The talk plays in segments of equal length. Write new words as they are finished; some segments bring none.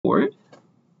board,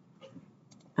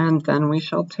 and then we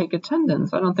shall take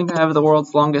attendance. I don't think I have the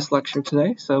world's longest lecture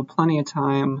today, so plenty of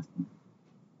time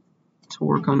to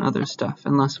work on other stuff,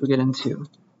 unless we get into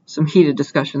some heated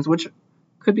discussions, which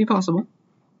could be possible.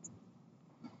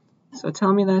 So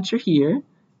tell me that you're here,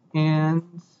 and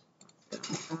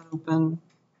open.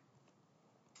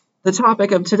 The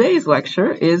topic of today's lecture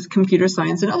is computer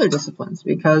science and other disciplines.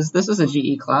 Because this is a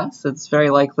GE class, it's very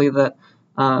likely that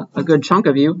a good chunk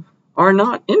of you are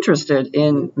not interested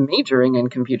in majoring in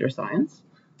computer science.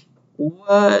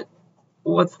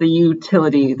 What's the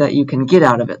utility that you can get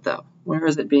out of it, though? Where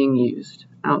is it being used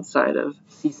outside of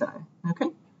CSCI? Okay,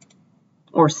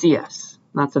 or CS.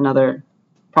 That's another,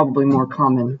 probably more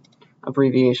common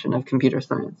abbreviation of computer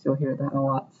science. You'll hear that a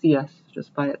lot. CS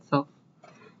just by itself.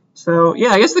 So yeah,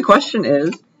 I guess the question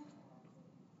is,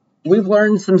 we've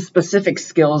learned some specific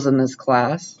skills in this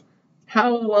class.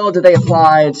 How well do they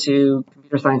apply to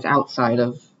computer science outside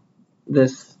of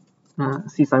this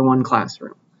CSCI 1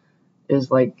 classroom?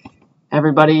 Is like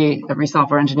every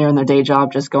software engineer in their day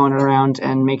job just going around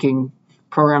and making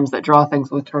programs that draw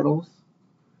things with turtles?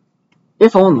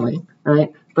 If only,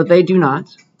 right? But they do not.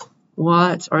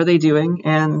 What are they doing?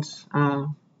 And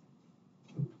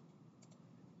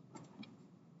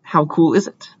how cool is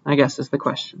it, I guess, is the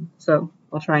question. So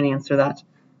I'll try and answer that.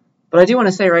 But I do want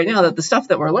to say right now that the stuff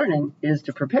that we're learning is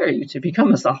to prepare you to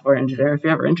become a software engineer if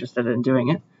you're ever interested in doing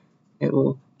it. It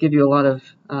will give you a lot of,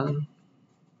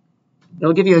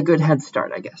 it'll give you a good head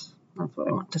start, I guess. That's what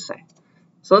I want to say.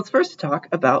 So let's first talk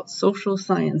about social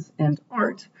science and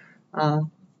art.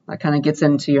 That kind of gets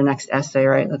into your next essay,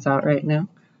 right? That's out right now.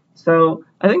 So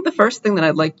I think the first thing that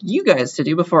I'd like you guys to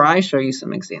do before I show you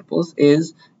some examples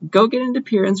is go get into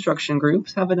peer instruction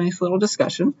groups, have a nice little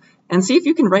discussion, and see if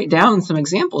you can write down some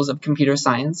examples of computer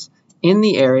science in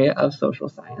the area of social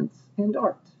science and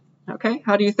art. Okay,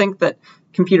 how do you think that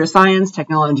computer science,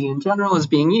 technology in general, is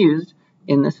being used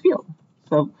in this field?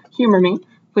 So humor me,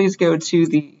 please go to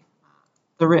the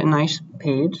written nice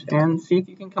page and see if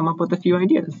you can come up with a few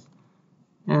ideas.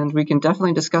 And we can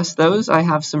definitely discuss those. I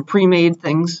have some pre-made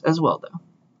things as well, though.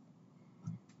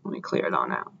 Let me clear it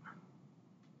on out.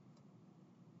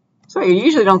 So you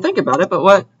usually don't think about it,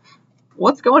 but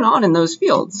what's going on in those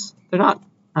fields? They're not,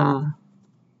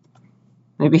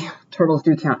 maybe turtles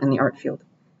do count in the art field,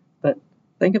 but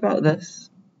think about this.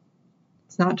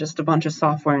 It's not just a bunch of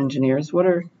software engineers. What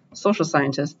are social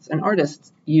scientists and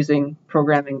artists using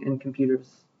programming and computer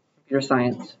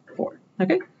science for?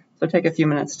 Okay, so take a few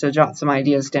minutes to jot some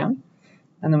ideas down,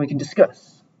 and then we can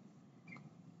discuss.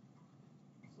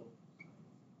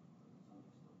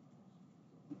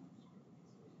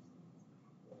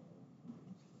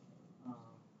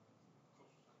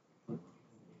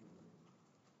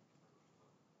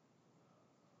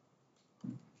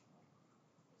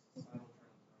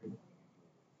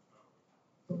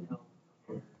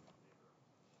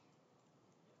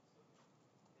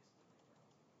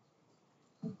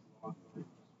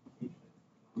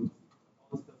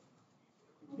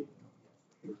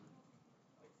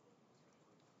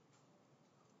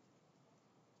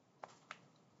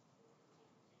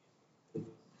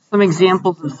 Some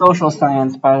examples of social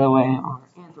science, by the way, are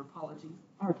anthropology,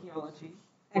 archaeology,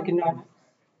 economics,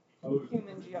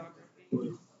 human geography,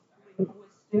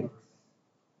 linguistics,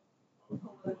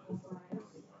 political science,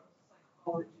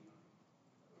 psychology.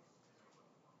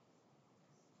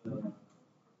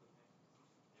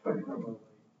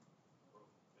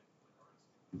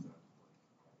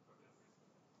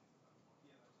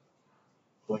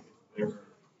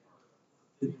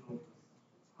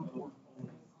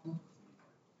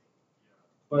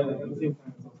 But at the same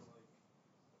time, it's also like,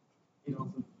 it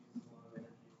also uses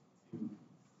a lot of energy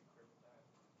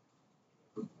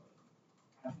to decrypt that.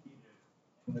 ASCII,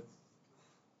 and it's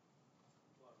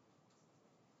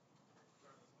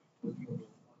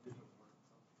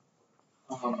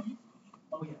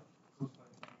oh yeah.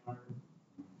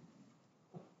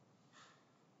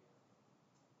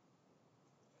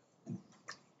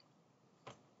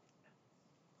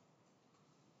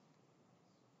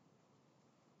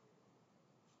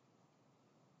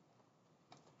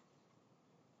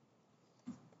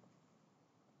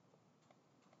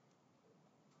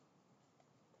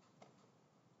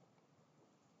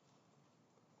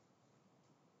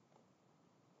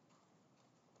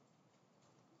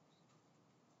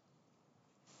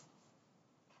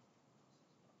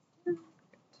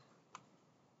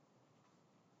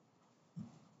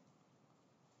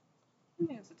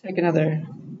 So take another, I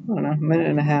don't know, minute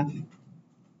and a half.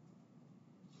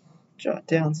 Jot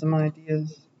down some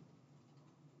ideas.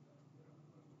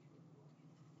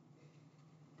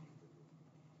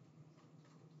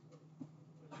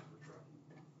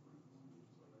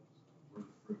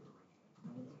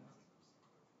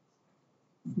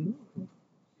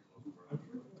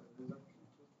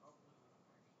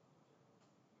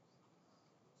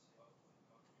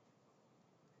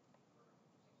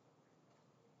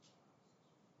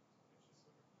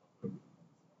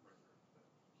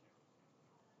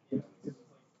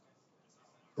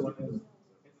 centralized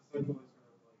sort of like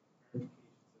verification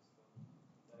system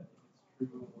that if it's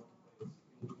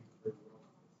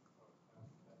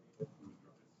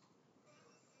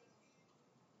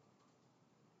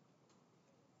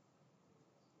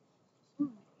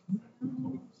true in one place, it can be for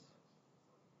everyone else.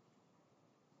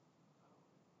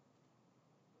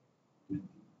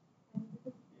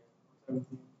 That data. Yeah.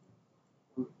 17.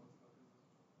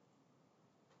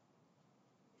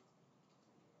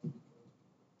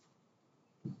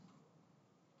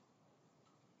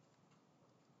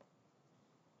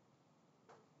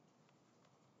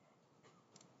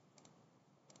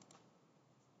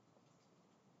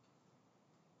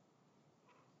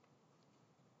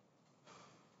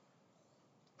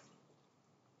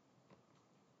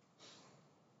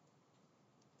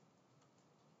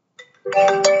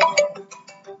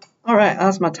 All right,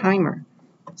 that's my timer.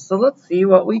 So let's see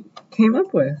what we came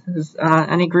up with. Is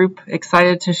any group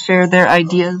excited to share their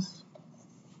ideas?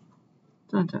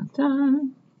 Dun, dun,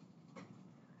 dun.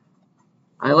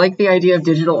 I like the idea of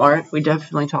digital art. We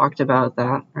definitely talked about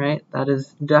that, right? That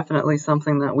is definitely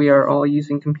something that we are all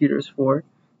using computers for,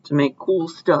 to make cool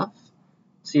stuff.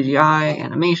 CGI,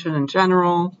 animation in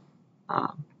general,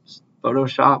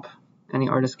 Photoshop, any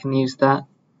artist can use that.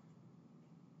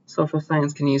 Social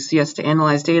science can use CS to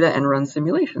analyze data and run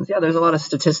simulations. Yeah, there's a lot of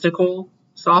statistical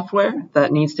software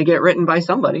that needs to get written by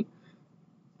somebody,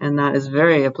 and that is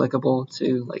very applicable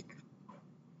to like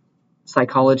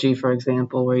psychology, for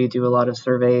example, where you do a lot of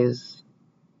surveys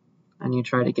and you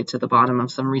try to get to the bottom of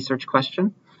some research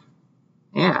question.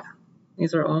 Yeah,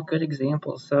 these are all good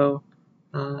examples. So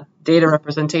data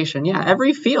representation. Yeah,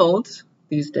 every field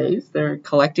these days, they're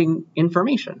collecting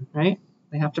information, right?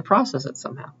 They have to process it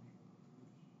somehow.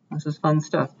 This is fun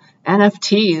stuff.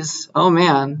 NFTs, oh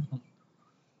man,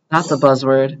 that's a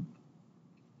buzzword.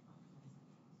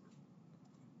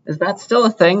 Is that still a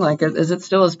thing? Like, is it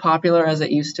still as popular as it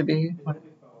used to be?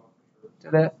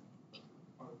 Did it?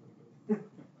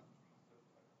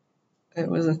 It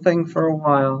was a thing for a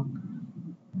while.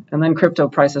 And then crypto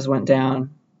prices went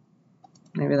down.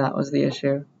 Maybe that was the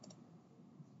issue.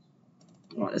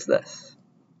 What is this?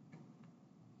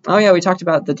 Oh yeah, we talked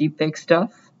about the deepfake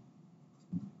stuff.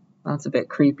 That's a bit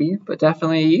creepy, but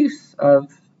definitely a use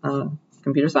of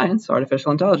computer science,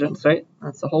 artificial intelligence, right?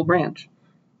 That's the whole branch.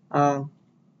 Yeah,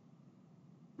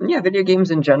 video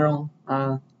games in general,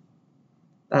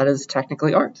 that is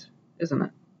technically art, isn't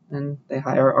it? And they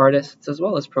hire artists as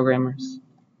well as programmers.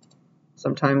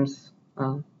 Sometimes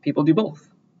people do both.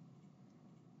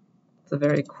 It's a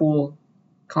very cool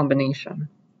combination.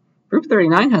 Group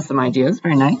 39 has some ideas,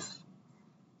 very nice.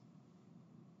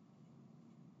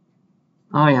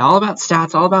 Oh yeah, all about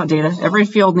stats, all about data. Every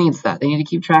field needs that. They need to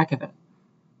keep track of it.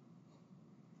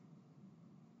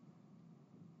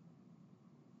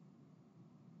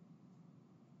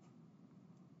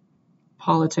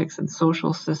 Politics and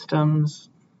social systems.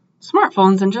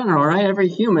 Smartphones in general, right? Every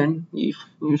human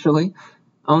usually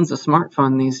owns a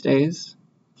smartphone these days.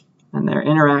 And they're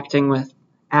interacting with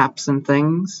apps and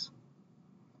things.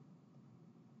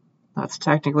 That's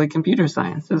technically computer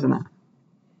science, isn't it?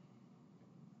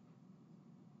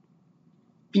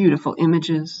 Beautiful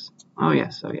images. Oh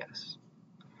yes, oh yes.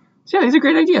 So yeah, these are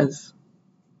great ideas.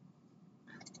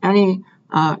 Any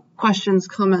questions,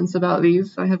 comments about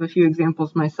these? I have a few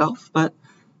examples myself, but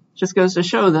it just goes to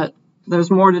show that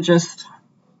there's more to just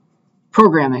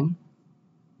programming.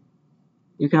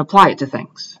 You can apply it to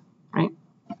things, right?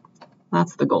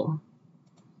 That's the goal.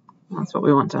 That's what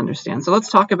we want to understand. So let's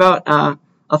talk about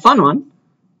a fun one,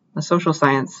 a social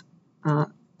science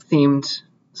themed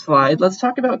slide. Let's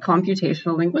talk about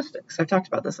computational linguistics. I've talked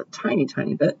about this a tiny,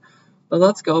 tiny bit, but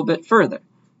let's go a bit further.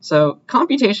 So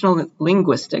computational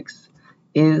linguistics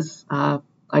is,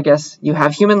 I guess, you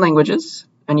have human languages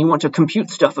and you want to compute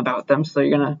stuff about them, so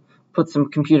you're going to put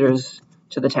some computers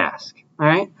to the task, all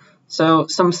right? So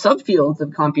some subfields of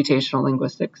computational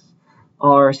linguistics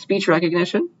are speech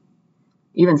recognition,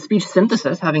 even speech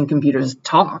synthesis, having computers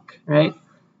talk, right?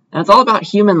 And it's all about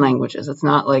human languages. It's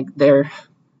not like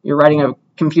you're writing a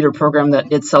computer program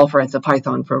that itself writes a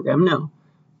Python program. No,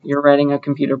 you're writing a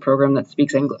computer program that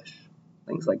speaks English,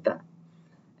 things like that.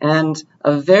 And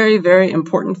a very, very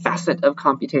important facet of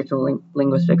computational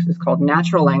linguistics is called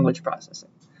natural language processing.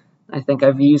 I think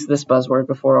I've used this buzzword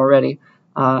before already.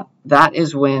 That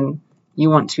is when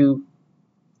you want to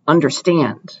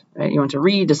understand, right? You want to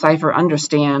read, decipher,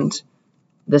 understand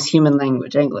this human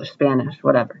language, English, Spanish,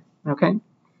 whatever, okay,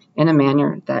 in a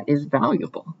manner that is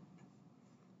valuable.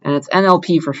 And it's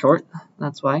NLP for short,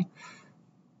 that's why.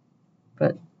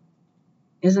 But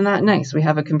isn't that nice? We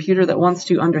have a computer that wants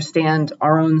to understand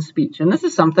our own speech. And this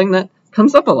is something that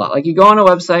comes up a lot. Like you go on a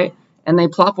website and they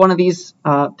plop one of these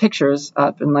pictures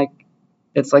up, and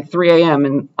it's like 3 a.m.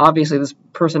 and obviously this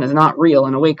person is not real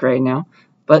and awake right now,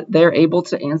 but they're able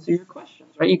to answer your questions,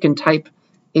 right? You can type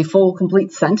a full,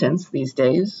 complete sentence these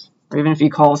days, or even if you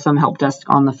call some help desk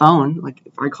on the phone. Like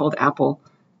if I called Apple,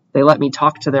 they let me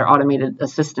talk to their automated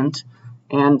assistant,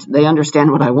 and they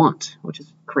understand what I want, which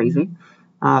is crazy.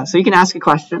 So you can ask a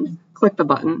question, click the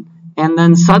button, and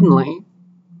then suddenly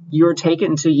you're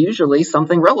taken to usually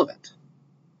something relevant.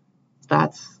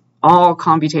 That's all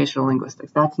computational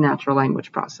linguistics. That's natural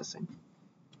language processing.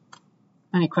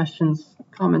 Any questions,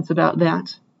 comments about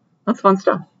that? That's fun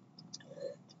stuff.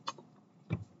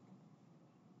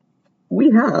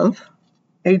 We have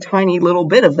a tiny little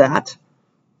bit of that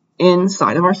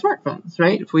inside of our smartphones,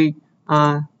 right? If we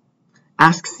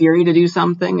ask Siri to do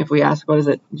something, if we ask, what is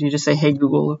it? Do you just say, hey,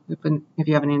 Google, if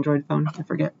you have an Android phone? I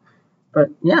forget. But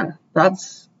yeah,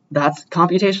 that's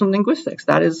computational linguistics.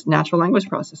 That is natural language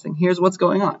processing. Here's what's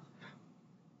going on.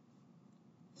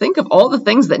 Think of all the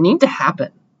things that need to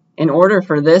happen in order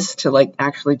for this to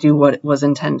actually do what it was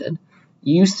intended.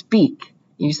 You speak.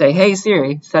 You say, hey,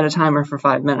 Siri, set a timer for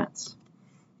 5 minutes.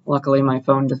 Luckily, my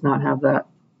phone does not have that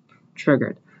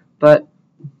triggered. But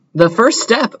the first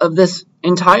step of this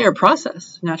entire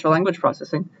process, natural language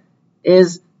processing,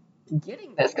 is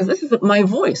getting this, because this is my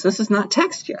voice. This is not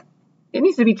text yet. It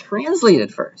needs to be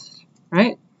translated first,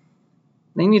 right?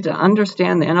 They need to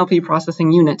understand the NLP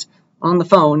processing unit on the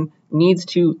phone needs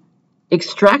to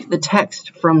extract the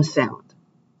text from sound,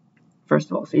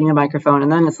 first of all. So you need a microphone,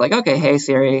 and then it's like, okay, hey,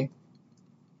 Siri.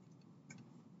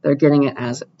 They're getting it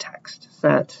as text.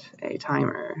 Set a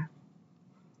timer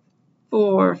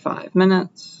for 5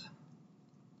 minutes.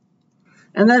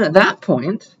 And then at that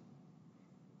point,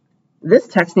 this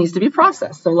text needs to be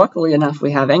processed. So luckily enough,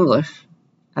 we have English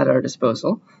at our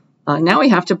disposal. Now we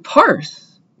have to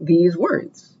parse these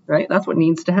words, right? That's what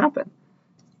needs to happen.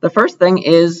 The first thing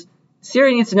is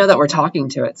Siri needs to know that we're talking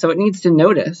to it. So it needs to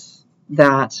notice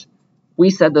that we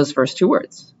said those first 2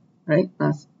 words, right?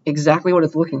 That's exactly what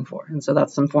it's looking for. And so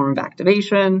that's some form of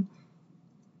activation.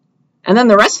 And then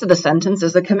the rest of the sentence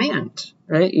is a command,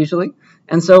 right, usually.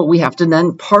 And so we have to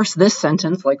then parse this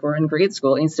sentence like we're in grade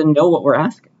school. It needs to know what we're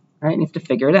asking, right? It needs to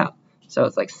figure it out. So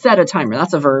it's like set a timer.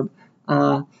 That's a verb.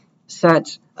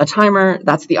 Set a timer.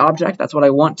 That's the object. That's what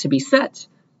I want to be set.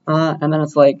 And then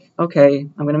it's like, okay,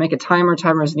 I'm going to make a timer.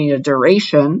 Timers need a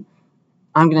duration.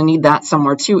 I'm going to need that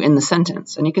somewhere too in the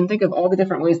sentence. And you can think of all the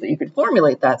different ways that you could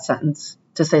formulate that sentence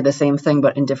to say the same thing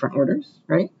but in different orders,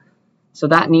 right? So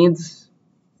that needs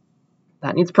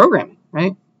programming,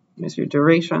 right? Here's your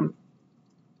duration.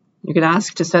 You could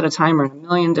ask to set a timer in a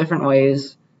million different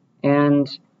ways, and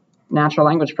natural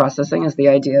language processing is the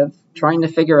idea of trying to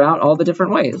figure out all the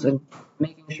different ways and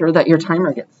making sure that your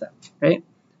timer gets set, right?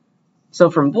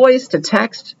 So from voice to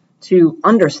text to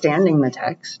understanding the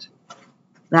text,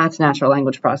 that's natural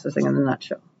language processing in a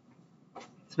nutshell.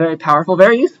 It's very powerful,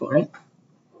 very useful, right?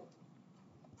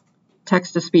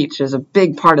 Text-to-speech is a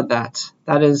big part of that.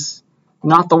 That is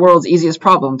not the world's easiest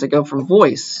problem, to go from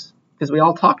voice, because we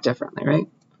all talk differently, right?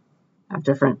 Have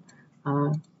different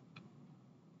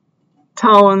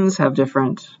tones, have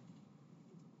different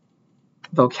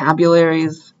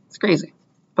vocabularies. It's crazy,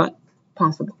 but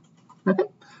possible. Okay,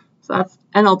 so that's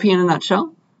NLP in a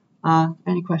nutshell.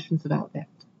 Any questions about that?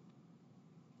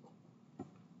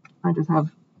 I just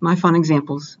have my fun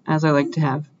examples, as I like to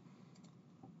have.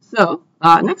 So,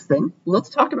 next thing, let's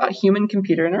talk about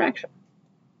human-computer interaction.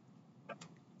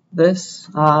 This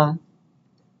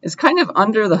is kind of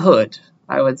under the hood,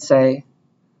 I would say,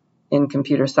 in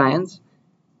computer science.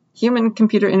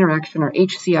 Human-computer interaction, or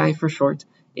HCI for short,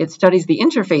 it studies the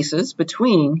interfaces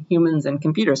between humans and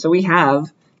computers. So we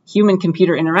have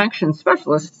human-computer interaction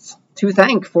specialists to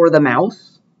thank for the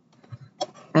mouse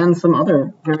and some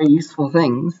other very useful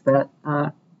things that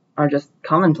are just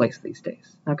commonplace these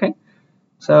days, okay?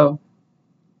 So,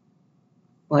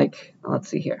 let's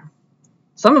see here.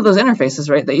 Some of those interfaces,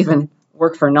 right, they even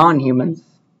work for non-humans.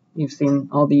 You've seen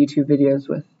all the YouTube videos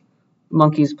with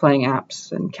monkeys playing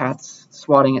apps and cats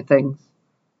swatting at things.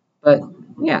 But,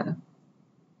 yeah,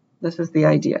 this is the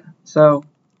idea. So,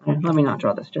 let me not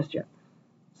draw this just yet.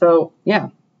 So, yeah,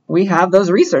 we have those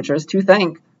researchers to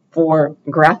thank for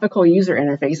graphical user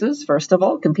interfaces, first of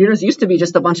all. Computers used to be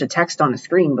just a bunch of text on a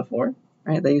screen before,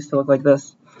 right? They used to look like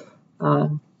this.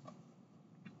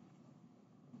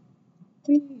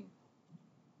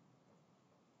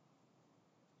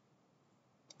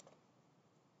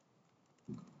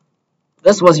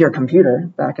 This was your computer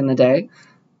back in the day,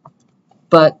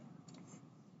 but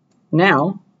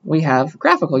now we have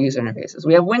graphical user interfaces.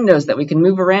 We have windows that we can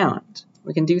move around.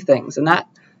 We can do things, and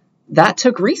that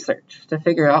took research to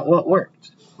figure out what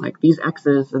worked. Like these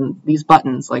X's and these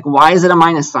buttons, like why is it a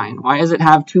minus sign? Why does it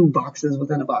have two boxes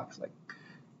within a box? Like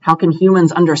how can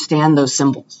humans understand those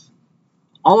symbols?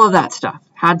 All of that stuff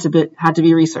had to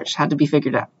be researched, had to be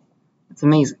figured out. It's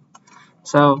amazing.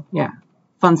 So yeah,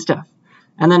 fun stuff.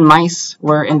 And then mice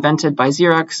were invented by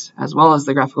Xerox, as well as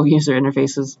the graphical user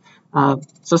interfaces.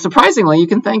 So surprisingly, you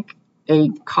can thank a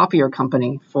copier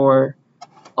company for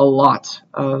a lot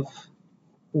of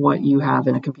what you have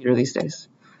in a computer these days.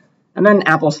 And then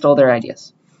Apple stole their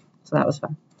ideas. So that was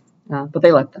fun. But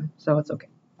they let them, so it's okay.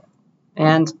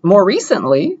 And more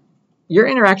recently, you're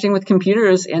interacting with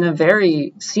computers in a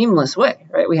very seamless way,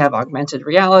 right? We have augmented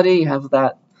reality, you have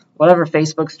that, whatever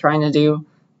Facebook's trying to do,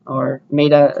 or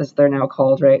Meta as they're now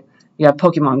called, right? You have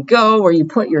Pokemon Go, where you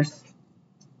put your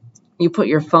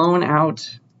phone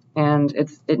out, and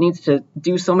it needs to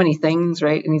do so many things,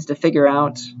 right? It needs to figure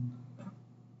out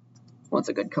what's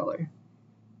a good color.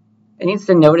 It needs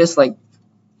to notice like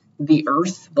the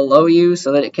earth below you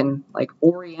so that it can like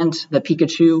orient the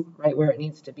Pikachu right where it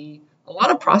needs to be. A lot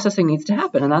of processing needs to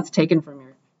happen, and that's taken from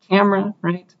your camera,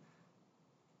 right?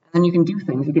 And then you can do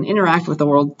things. You can interact with the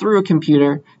world through a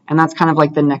computer, and that's kind of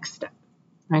like the next step,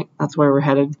 right? That's where we're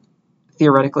headed,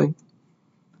 theoretically.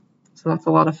 So that's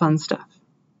a lot of fun stuff.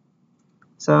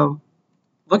 So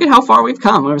look at how far we've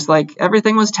come. It was like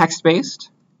everything was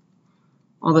text-based,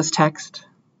 all this text.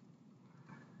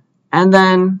 And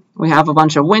then we have a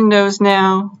bunch of windows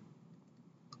now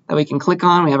that we can click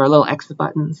on. We have our little X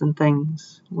buttons and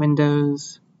things,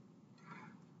 windows.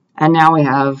 And now we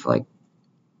have like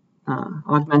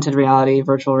augmented reality,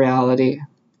 virtual reality.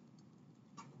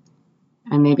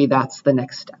 And maybe that's the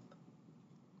next step.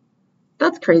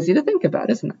 That's crazy to think about,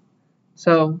 isn't it?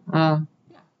 So, yeah,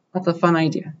 that's a fun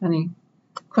idea. Any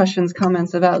questions,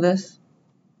 comments about this?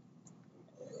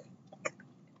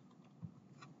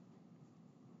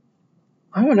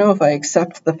 I don't know if I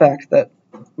accept the fact that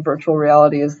virtual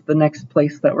reality is the next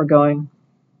place that we're going.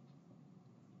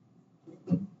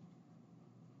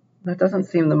 That doesn't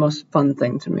seem the most fun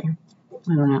thing to me.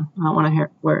 I don't know. I don't want to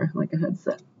wear like a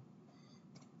headset.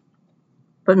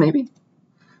 But maybe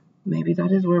that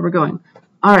is where we're going.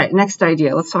 All right, next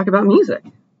idea. Let's talk about music.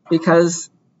 Because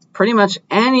pretty much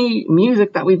any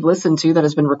music that we've listened to that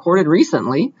has been recorded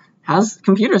recently has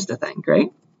computers to thank,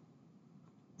 right?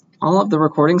 All of the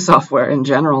recording software in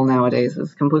general nowadays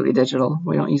is completely digital.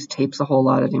 We don't use tapes a whole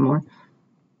lot anymore.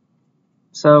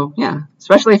 So yeah,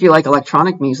 especially if you like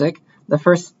electronic music, the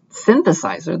first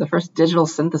synthesizer, the first digital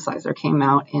synthesizer came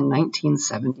out in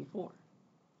 1974.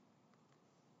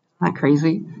 Isn't that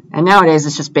crazy? And nowadays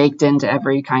it's just baked into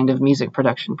every kind of music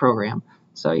production program.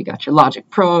 So you got your Logic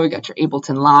Pro, you got your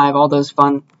Ableton Live, all those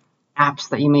fun apps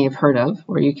that you may have heard of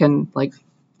where you can like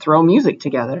throw music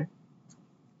together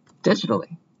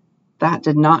digitally. That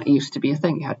did not used to be a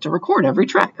thing. You had to record every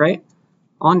track, right?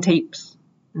 On tapes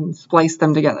and splice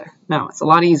them together. No, it's a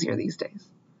lot easier these days.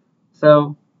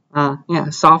 So, yeah,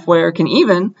 software can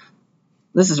even,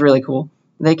 this is really cool,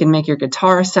 they can make your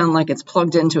guitar sound like it's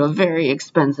plugged into a very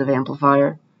expensive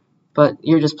amplifier, but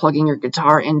you're just plugging your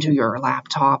guitar into your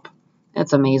laptop.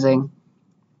 It's amazing.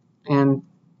 And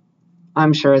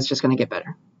I'm sure it's just going to get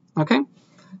better. Okay?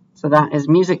 So that is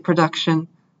music production.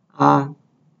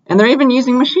 And they're even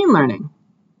using machine learning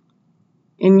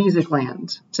in music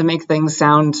land to make things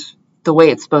sound the way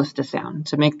it's supposed to sound,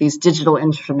 to make these digital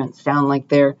instruments sound like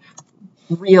they're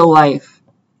real life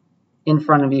in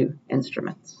front of you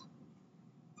instruments.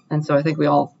 And so I think we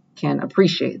all can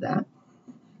appreciate that.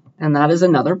 And that is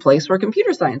another place where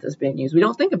computer science is being used. We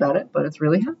don't think about it, but it's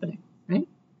really happening, right?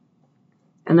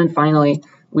 And then finally,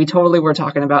 we totally were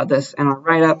talking about this in our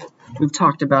write-up. We've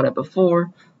talked about it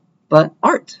before, but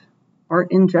art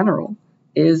in general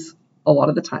is a lot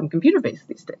of the time computer-based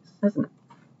these days, isn't it?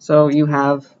 So you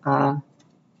have, I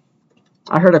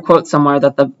heard a quote somewhere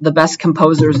that the best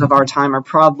composers of our time are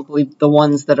probably the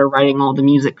ones that are writing all the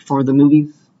music for the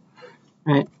movies,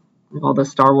 right? Like all the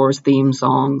Star Wars theme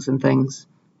songs and things,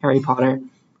 Harry Potter.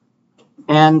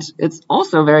 And it's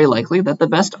also very likely that the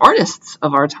best artists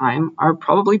of our time are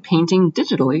probably painting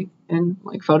digitally in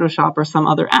like Photoshop or some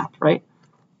other app, right?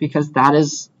 Because that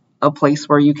is a place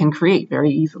where you can create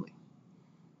very easily.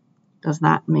 Does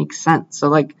that make sense? So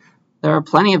like there are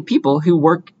plenty of people who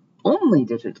work only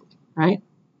digitally, right?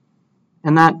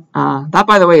 And that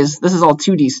by the way this is all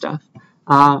 2D stuff.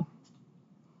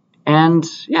 And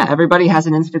yeah, everybody has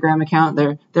an Instagram account.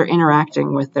 They're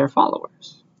interacting with their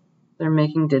followers. They're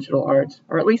making digital art,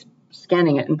 or at least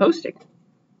scanning it and posting it.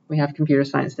 We have computer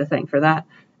science to thank for that.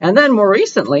 And then more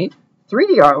recently,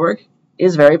 3D artwork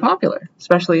is very popular,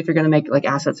 especially if you're going to make like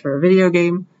assets for a video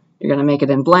game. You're going to make it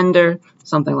in Blender,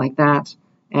 something like that.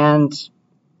 And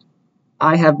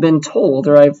I have been told,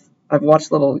 or I've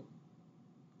watched little,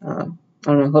 I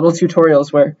don't know, little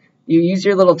tutorials where you use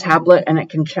your little tablet and it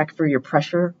can check for your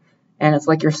pressure. And it's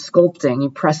like you're sculpting. You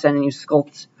press in and you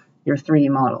sculpt your 3D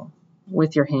model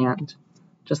with your hand,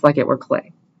 just like it were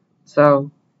clay. So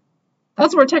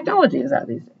that's where technology is at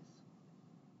these days,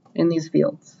 in these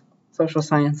fields, social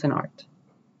science and art.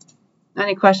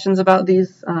 Any questions about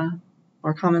these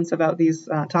or comments about these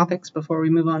topics before we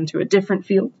move on to a different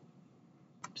field?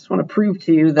 Just want to prove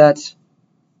to you that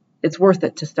it's worth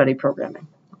it to study programming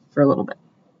for a little bit,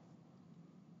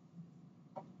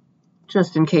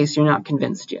 just in case you're not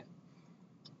convinced yet.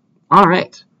 All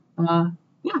right.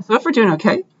 Yeah, so if we're doing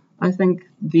okay, I think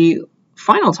the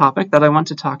final topic that I want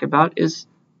to talk about is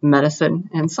medicine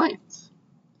and science.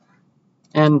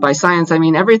 And by science, I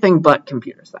mean everything but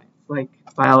computer science, like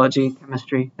biology,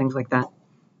 chemistry, things like that.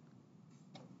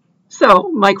 So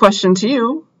my question to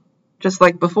you, just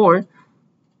like before,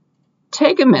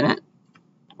 take a minute,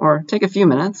 or take a few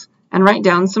minutes, and write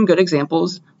down some good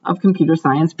examples of computer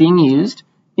science being used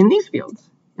in these fields,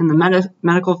 in the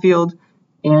medical field,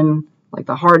 in like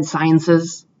the hard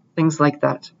sciences, things like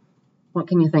that. What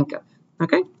can you think of?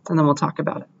 Okay, and then we'll talk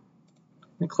about it.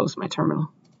 Let me close my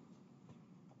terminal.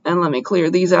 And let me clear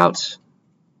these out.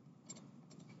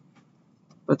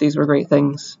 But these were great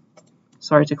things.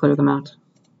 Sorry to clear them out.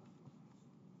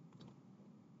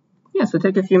 Yeah, so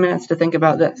take a few minutes to think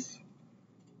about this.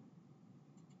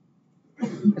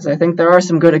 Because I think there are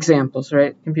some good examples,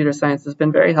 right? Computer science has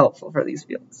been very helpful for these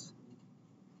fields.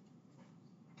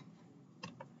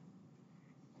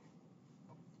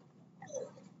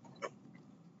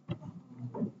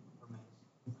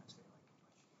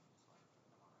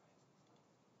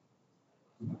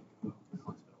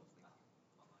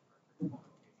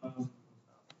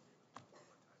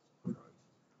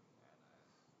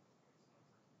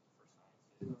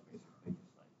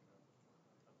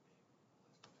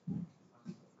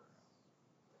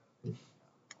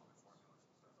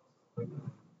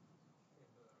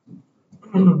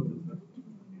 In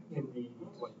the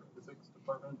physics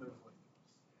department, there's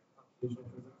computational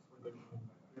physics where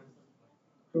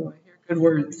Oh, I hear good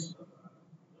words. simulations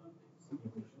of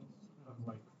physics,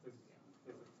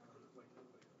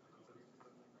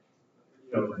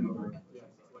 yeah,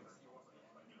 they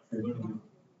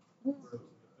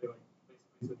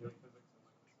basically simulate physics and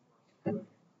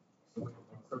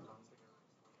protons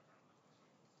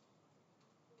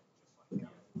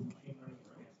together. Machine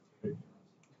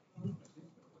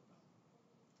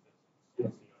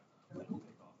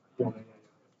learning and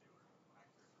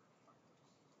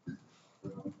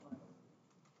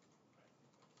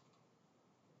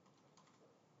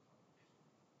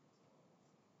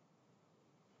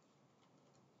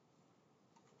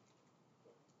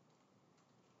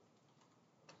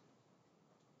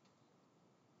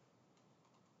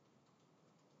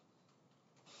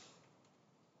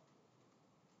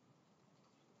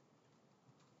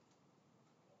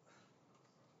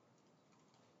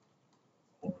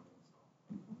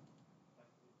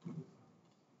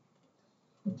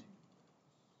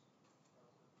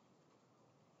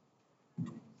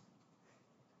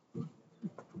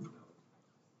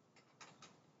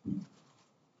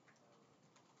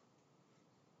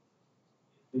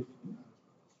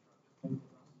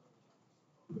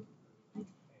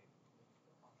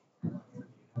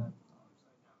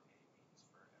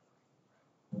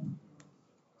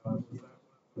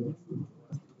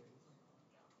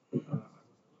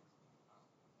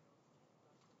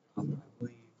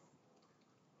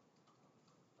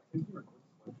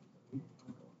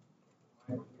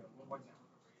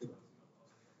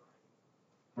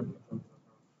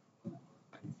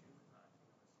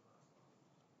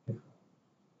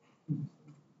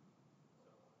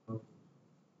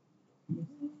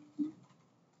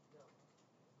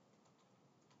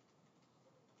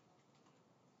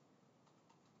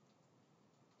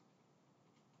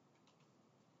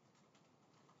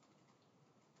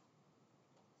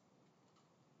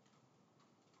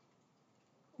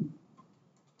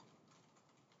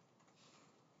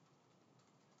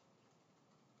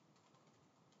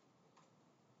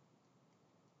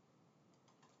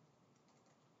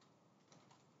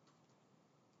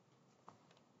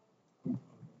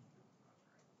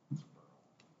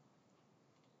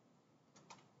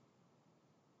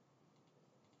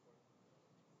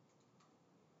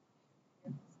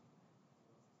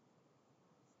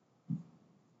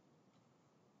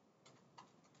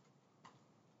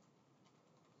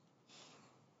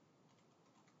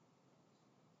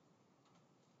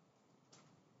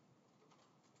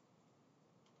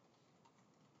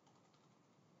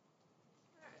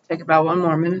take about 1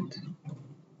 more minute.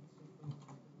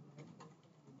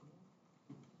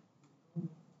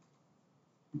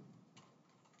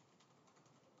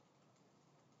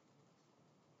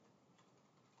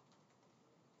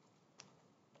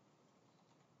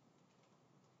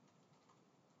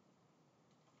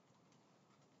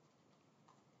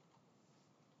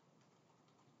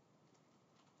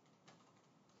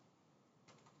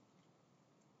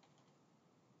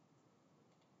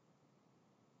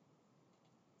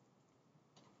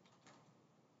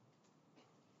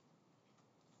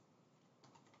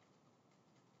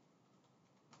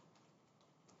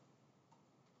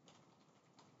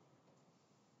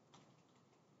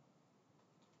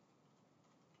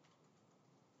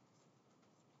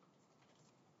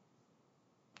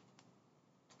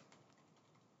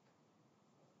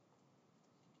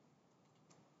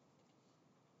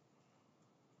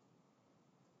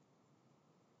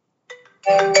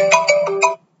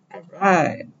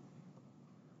 Alright.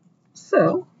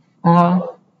 So,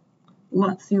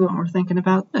 let's see what we're thinking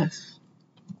about this.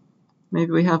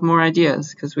 Maybe we have more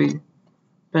ideas because we've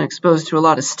been exposed to a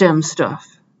lot of STEM stuff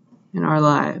in our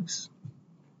lives.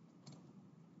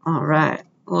 Alright,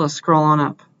 let's scroll on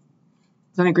up.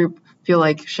 Does any group feel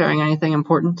like sharing anything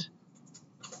important?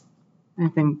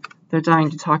 Anything they're dying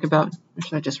to talk about? Or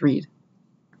should I just read?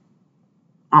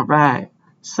 Alright,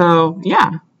 so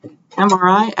yeah,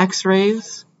 MRI,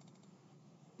 X-rays,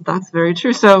 that's very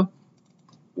true. So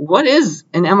what is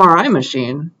an MRI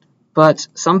machine but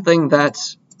something that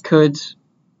could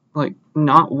like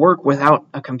not work without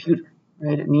a computer,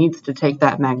 right? It needs to take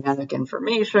that magnetic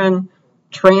information,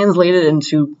 translate it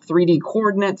into 3D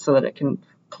coordinates so that it can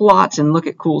plot and look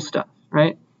at cool stuff,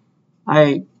 right?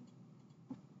 I'm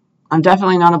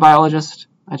definitely not a biologist,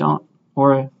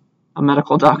 or a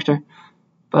medical doctor,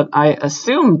 but I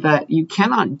assume that you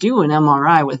cannot do an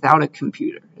MRI without a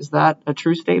computer. Is that a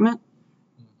true statement?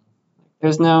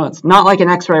 It's not like an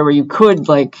X-ray where you could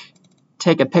like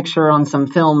take a picture on some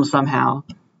film somehow.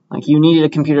 Like you needed a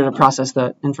computer to process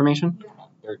the information.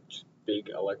 They're big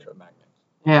electromagnets.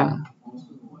 Yeah.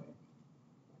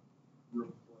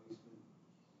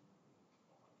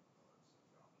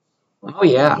 Oh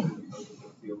yeah.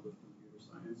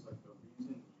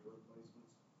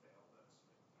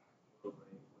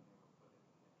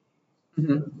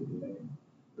 Mm-hmm.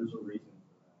 There's a reason for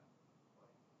that.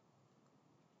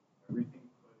 Like, everything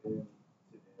put in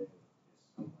today is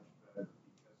so much better because of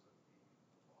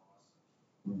the loss of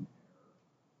human error.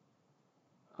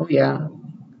 Oh yeah.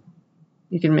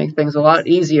 You can make things a lot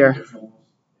easier.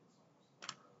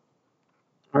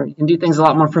 Or you can do things a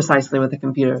lot more precisely with a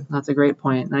computer. That's a great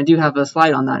point. And I do have a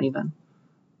slide on that even,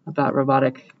 about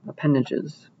robotic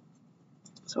appendages.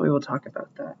 So we will talk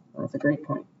about that. That's a great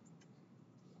point.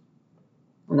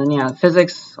 And then yeah,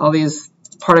 physics, all these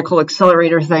particle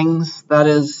accelerator things, that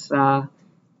is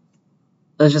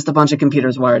there's just a bunch of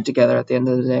computers wired together at the end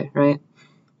of the day, right?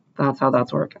 That's how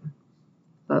that's working.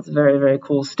 That's very, very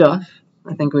cool stuff.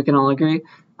 I think we can all agree.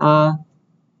 And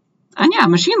yeah,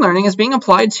 machine learning is being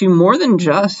applied to more than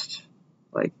just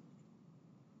like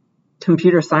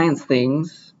computer science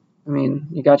things. I mean,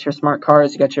 you got your smart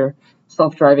cars, you got your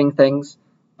self-driving things,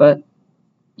 but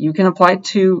you can apply it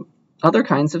to other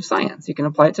kinds of science. You can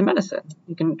apply it to medicine.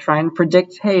 You can try and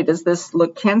predict, hey, does this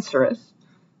look cancerous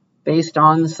based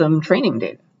on some training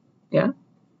data? Yeah.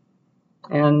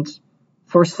 And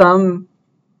for some,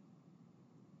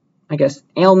 I guess,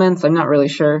 ailments, I'm not really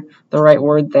sure the right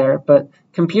word there, but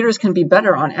computers can be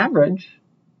better on average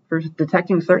for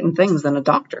detecting certain things than a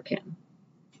doctor can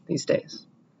these days,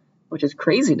 which is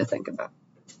crazy to think about.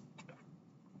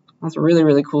 That's really,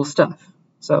 really cool stuff.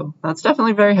 So that's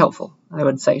definitely very helpful, I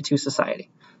would say, to society.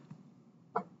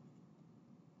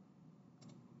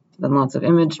 Then lots of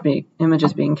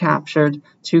images being captured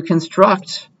to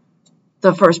construct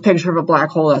the first picture of a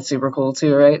black hole. That's super cool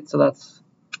too, right? So that's,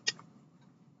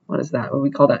 what is that? What do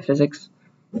we call that? Physics?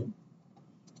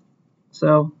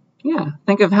 So yeah,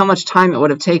 think of how much time it would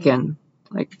have taken.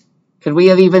 Like, could we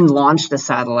have even launched a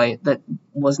satellite that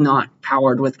was not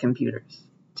powered with computers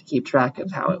to keep track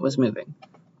of how it was moving?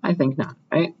 I think not,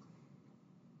 right?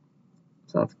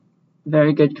 So that's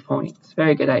very good points,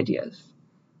 very good ideas.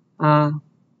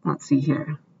 Let's see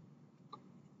here.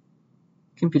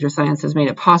 Computer science has made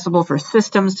it possible for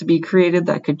systems to be created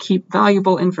that could keep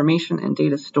valuable information and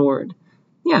data stored.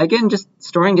 Yeah, again, just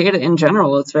storing data in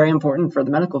general, it's very important for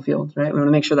the medical field, right? We want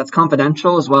to make sure that's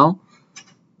confidential as well.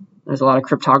 There's a lot of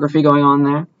cryptography going on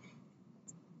there.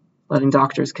 Letting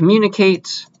doctors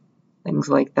communicate, things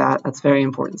like that. That's very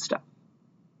important stuff.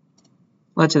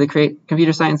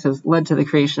 computer science has led to the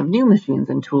creation of new machines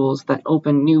and tools that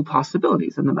open new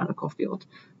possibilities in the medical field.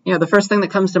 You know, the first thing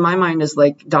that comes to my mind is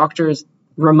like doctors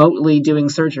remotely doing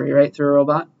surgery, right, through a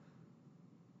robot.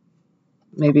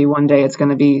 Maybe one day it's going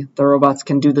to be the robots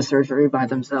can do the surgery by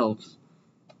themselves.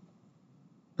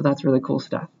 But that's really cool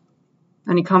stuff.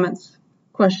 Any comments,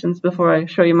 questions before I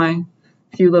show you my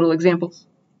few little examples?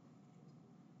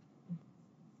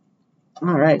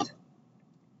 All right.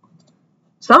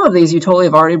 Some of these you totally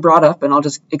have already brought up, and I'll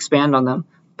just expand on them.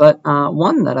 But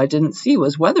one that I didn't see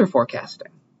was weather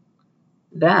forecasting.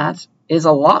 That is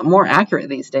a lot more accurate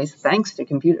these days, thanks to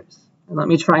computers. And let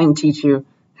me try and teach you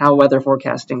how weather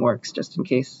forecasting works, just in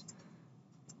case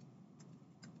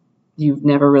you've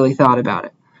never really thought about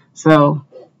it. So,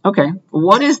 okay,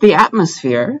 what is the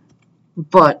atmosphere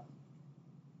but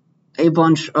a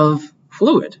bunch of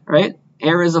fluid, right?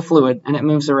 Air is a fluid, and it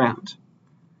moves around.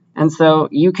 And so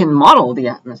you can model the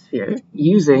atmosphere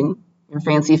using your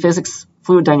fancy physics,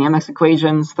 fluid dynamics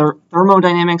equations,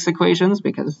 thermodynamics equations,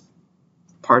 because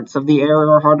parts of the air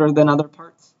are harder than other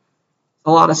parts.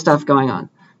 A lot of stuff going on.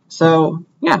 So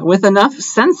yeah, with enough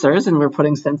sensors, and we're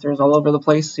putting sensors all over the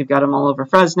place. You've got them all over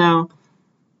Fresno,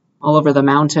 all over the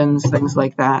mountains, things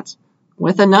like that.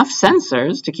 With enough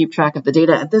sensors to keep track of the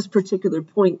data at this particular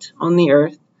point on the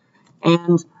Earth,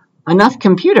 and enough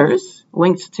computers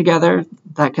linked together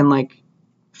that can like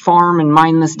farm and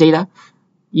mine this data,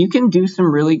 you can do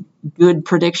some really good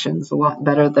predictions, a lot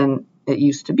better than it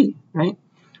used to be, right?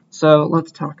 So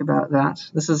let's talk about that.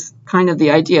 This is kind of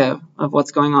the idea of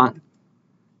what's going on.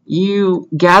 You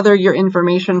gather your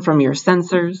information from your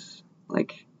sensors,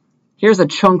 like here's a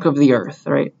chunk of the Earth,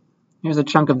 right? Here's a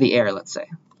chunk of the air, let's say.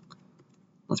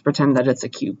 Let's pretend that it's a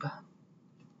cube.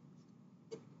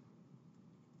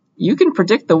 You can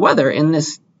predict the weather in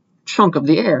this chunk of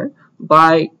the air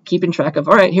by keeping track of,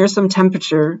 all right, here's some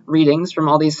temperature readings from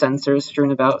all these sensors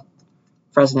strewn about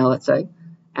Fresno, let's say.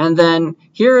 And then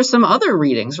here are some other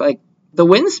readings, like the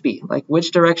wind speed, like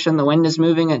which direction the wind is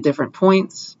moving at different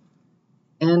points.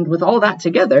 And with all that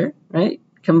together, right,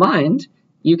 combined,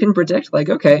 you can predict, like,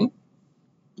 okay,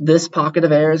 this pocket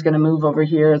of air is going to move over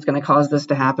here. It's going to cause this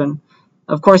to happen.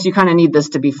 Of course, you kind of need this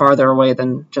to be farther away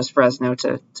than just Fresno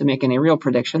to make any real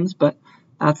predictions, but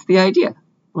that's the idea.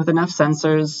 With enough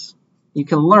sensors, you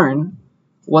can learn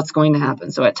what's going to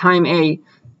happen. So at time A,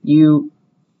 you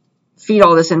feed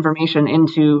all this information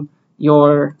into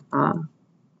your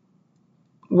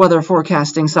weather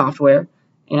forecasting software,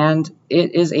 and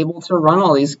it is able to run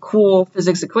all these cool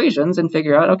physics equations and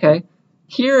figure out, okay,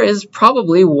 here is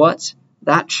probably what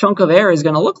that chunk of air is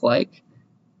going to look like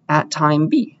at time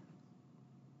B,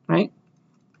 right?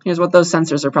 Here's what those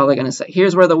sensors are probably going to say.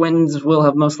 Here's where the winds will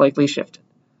have most likely shifted.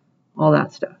 All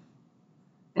that stuff.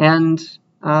 And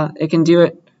it can do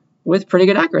it with pretty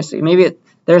good accuracy. Maybe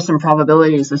there's some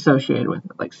probabilities associated with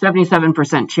it, like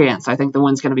 77% chance I think the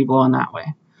wind's going to be blowing that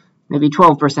way. Maybe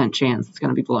 12% chance it's going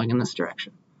to be blowing in this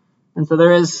direction. And so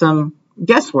there is some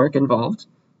guesswork involved,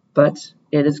 but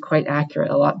it is quite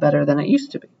accurate, a lot better than it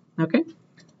used to be. Okay?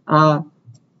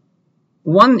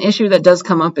 One issue that does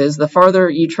come up is the farther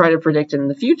you try to predict in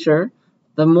the future,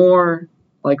 the more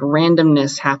like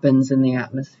randomness happens in the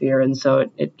atmosphere, and so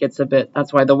it gets a bit,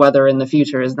 that's why the weather in the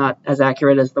future is not as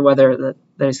accurate as the weather that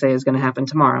they say is going to happen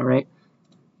tomorrow, right?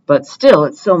 But still,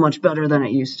 it's so much better than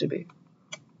it used to be.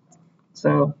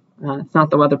 So it's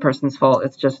not the weather person's fault,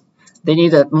 it's just they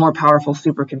need a more powerful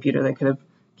supercomputer that could have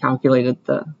calculated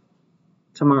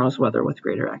tomorrow's weather with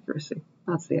greater accuracy.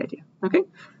 That's the idea. Okay,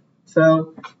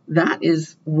 so that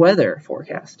is weather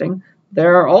forecasting.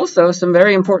 There are also some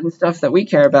very important stuff that we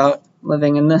care about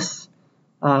living in this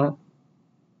valley,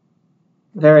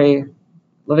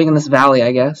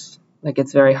 I guess. It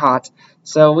gets very hot.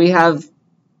 So we have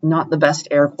not the best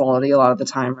air quality a lot of the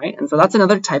time, right? And so that's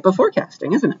another type of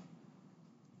forecasting, isn't it?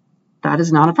 That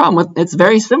is not a problem. It's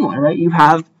very similar, right? You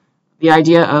have the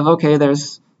idea of, okay,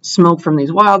 there's smoke from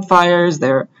these wildfires,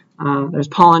 there's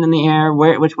pollen in the air,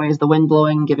 which way is the wind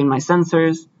blowing, given my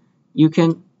sensors. You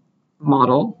can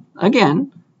model,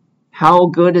 again, how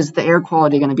good is the air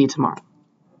quality going to be tomorrow?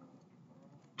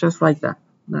 Just like that.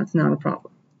 That's not a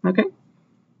problem. Okay?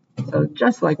 So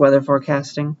just like weather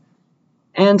forecasting.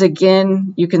 And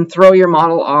again, you can throw your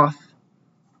model off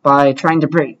by trying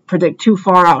to predict too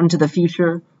far out into the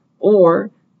future,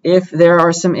 or if there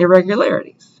are some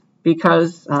irregularities.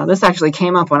 Because this actually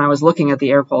came up when I was looking at the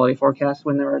air quality forecast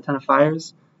when there were a ton of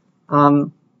fires.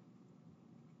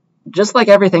 Just like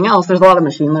everything else, there's a lot of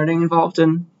machine learning involved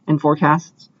in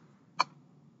forecasts.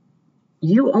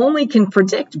 You only can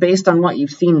predict based on what you've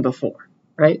seen before,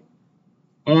 right?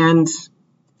 And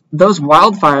those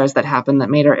wildfires that happened that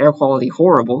made our air quality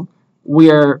horrible,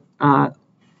 there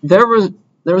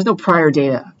was no prior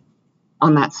data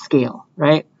on that scale,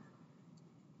 right?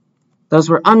 Those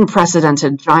were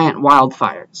unprecedented giant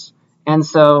wildfires. And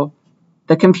so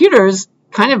the computers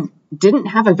kind of didn't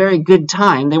have a very good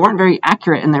time. They weren't very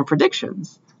accurate in their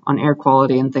predictions on air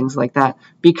quality and things like that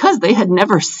because they had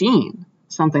never seen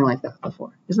something like that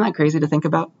before. Isn't that crazy to think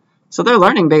about? So they're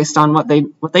learning based on what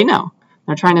they know.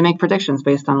 They're trying to make predictions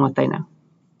based on what they know.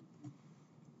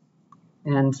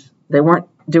 And they weren't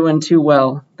doing too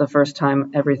well the first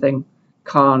time everything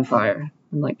caught on fire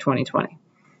in like 2020.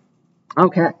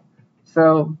 Okay,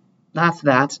 so that's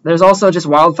that. There's also just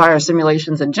wildfire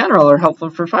simulations in general are helpful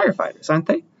for firefighters, aren't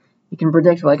they? You can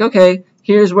predict like, okay,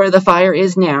 here's where the fire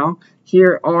is now.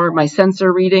 Here are my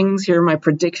sensor readings. Here are my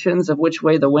predictions of which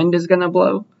way the wind is going to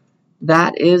blow.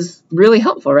 That is really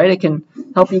helpful, right? It can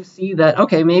help you see that,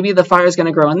 okay, maybe the fire is going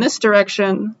to grow in this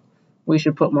direction. We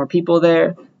should put more people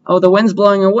there. Oh, the wind's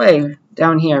blowing away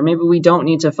down here. Maybe we don't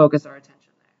need to focus our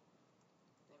attention there.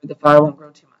 Maybe the fire won't grow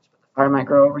too much, but the fire might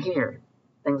grow over here.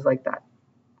 Things like that.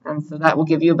 And so that will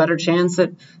give you a better chance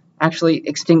at actually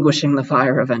extinguishing the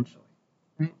fire eventually.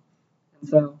 Right? And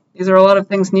so these are a lot of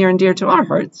things near and dear to our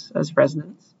hearts as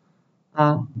residents.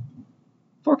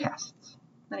 Forecasts.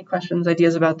 Any questions,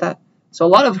 ideas about that? So a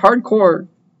lot of hardcore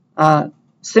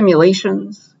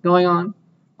simulations going on.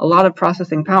 A lot of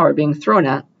processing power being thrown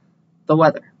at the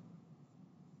weather.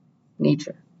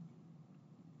 Nature.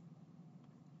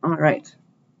 All right.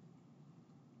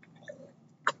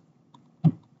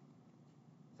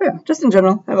 Yeah, just in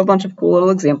general, I have a bunch of cool little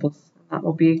examples. That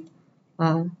will be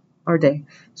our day.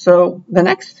 So the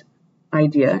next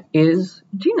idea is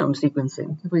genome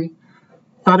sequencing. Have we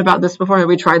thought about this before? Have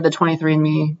we tried the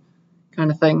 23andMe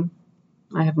kind of thing?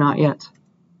 I have not yet.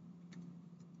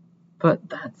 But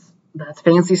that's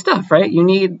fancy stuff, right? You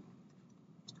need,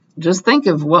 just think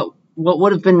of what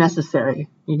would have been necessary.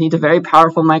 You need a very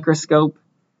powerful microscope,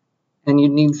 and you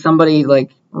need somebody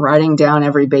like writing down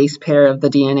every base pair of the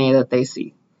DNA that they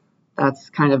see. That's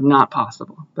kind of not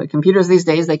possible. But computers these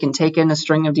days, they can take in a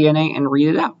string of DNA and read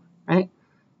it out, right?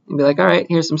 And be like, all right,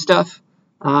 here's some stuff.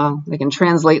 They can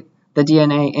translate the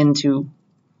DNA into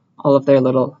all of their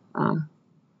little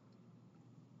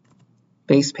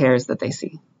base pairs that they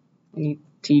see.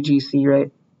 TGC,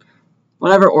 right?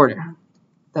 Whatever order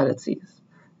that it sees.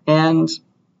 And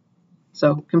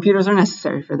so computers are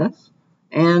necessary for this.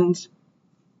 And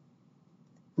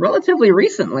relatively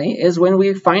recently is when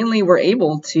we finally were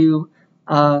able to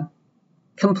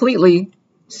completely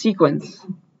sequence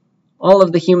all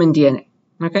of the human DNA.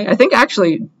 Okay, I think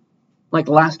actually like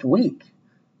last week.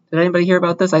 Did anybody hear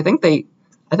about this? I think I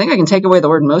can take away the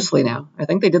word mostly now. I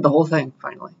think they did the whole thing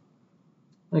finally.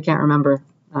 I can't remember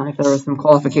if there was some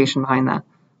qualification behind that.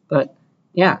 But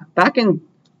yeah, back in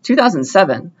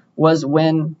 2007 was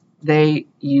when they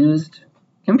used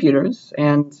computers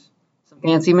and some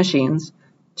fancy machines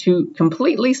to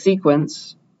completely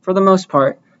sequence, for the most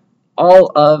part,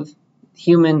 all of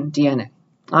human DNA.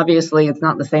 Obviously, it's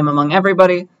not the same among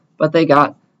everybody, but they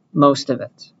got most of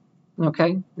it.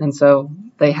 Okay? And so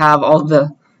they have all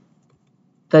the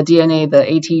DNA, the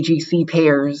ATGC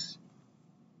pairs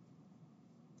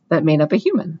that made up a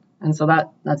human. And so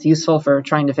that's useful for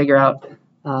trying to figure out,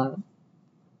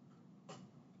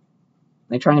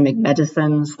 like trying to make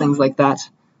medicines, things like that.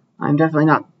 I'm definitely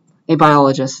not a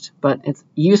biologist, but it's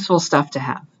useful stuff to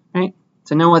have, right?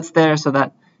 To know what's there so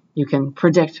that you can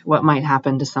predict what might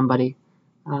happen to somebody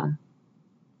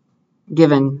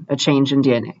given a change in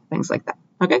DNA, things like that.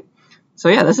 Okay? So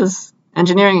yeah, this is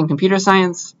engineering and computer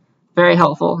science, very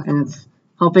helpful, and it's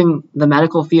helping the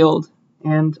medical field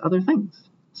and other things.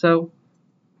 So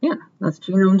yeah, that's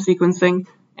genome sequencing.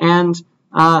 And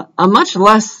a much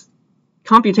less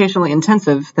computationally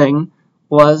intensive thing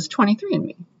was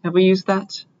 23andMe. Have we used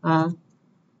that?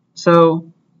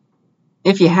 So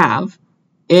if you have,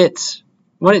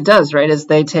 what it does, right, is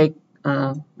they take,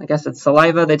 I guess it's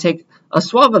saliva, they take a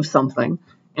swab of something,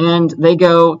 and they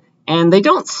go, and they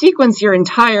don't sequence your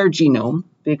entire genome,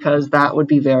 because that would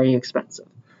be very expensive.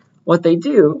 What they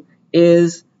do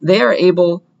is they are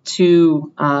able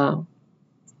to,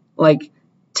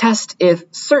 test if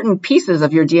certain pieces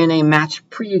of your DNA match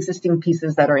pre-existing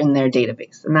pieces that are in their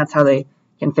database, and that's how they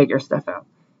can figure stuff out.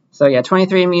 So yeah,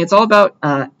 23andMe, it's all about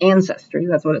ancestry.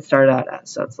 That's what it started out as.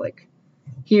 So it's like,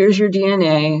 here's your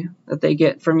DNA that they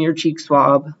get from your cheek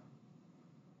swab.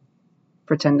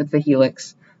 Pretend it's a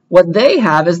helix. What they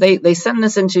have is they send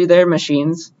this into their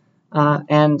machines,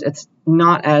 and it's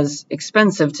not as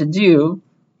expensive to do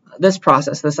this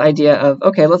process, this idea of,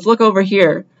 okay, let's look over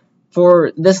here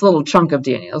for this little chunk of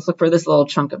DNA. Let's look for this little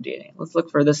chunk of DNA. Let's look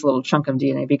for this little chunk of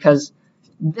DNA, because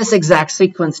this exact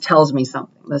sequence tells me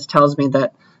something. This tells me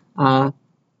that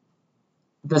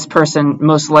this person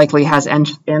most likely has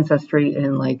ancestry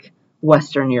in like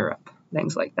Western Europe,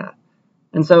 things like that.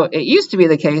 And so it used to be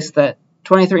the case that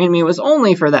 23andMe was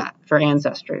only for that, for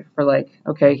ancestry, for like,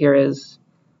 okay, here is,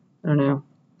 I don't know,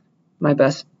 my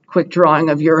best quick drawing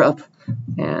of Europe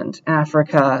and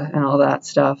Africa and all that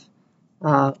stuff.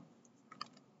 What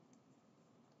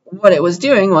it was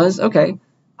doing was, okay,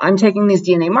 I'm taking these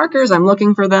DNA markers, I'm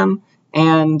looking for them,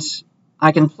 and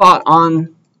I can plot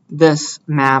on this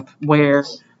map where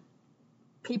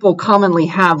people commonly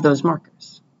have those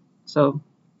markers. So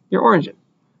your origin,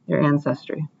 your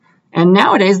ancestry. And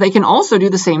nowadays they can also do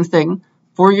the same thing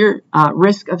for your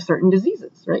risk of certain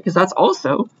diseases, right? Because that's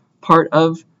also part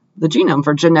of the genome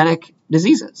for genetic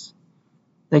diseases.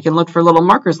 They can look for little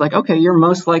markers like, okay, you're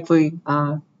most likely,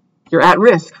 you're at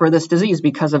risk for this disease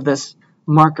because of this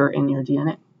marker in your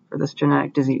DNA for this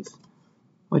genetic disease,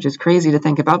 which is crazy to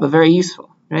think about, but very useful,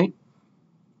 right?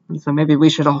 And so maybe we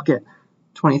should all get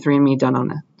 23andMe done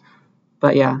on it.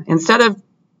 But yeah, instead of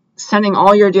sending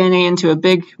all your DNA into a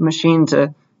big machine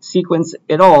to sequence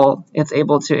it all, it's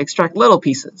able to extract little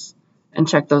pieces and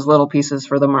check those little pieces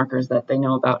for the markers that they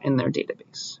know about in their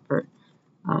database for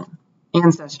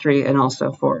ancestry and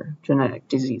also for genetic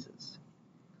diseases.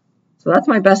 So that's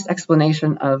my best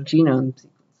explanation of genome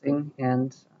sequencing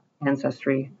and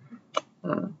ancestry.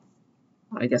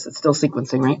 I guess it's still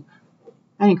sequencing, right?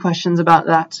 Any questions about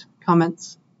that?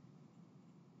 Comments?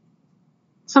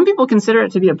 Some people consider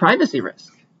it to be a privacy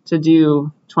risk to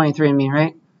do 23andMe,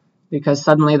 right? Because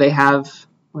suddenly they have,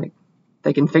 like,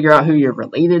 they can figure out who you're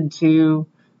related to.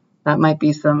 That might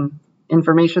be some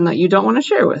information that you don't want to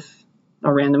share with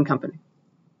a random company.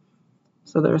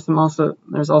 So there's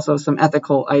also some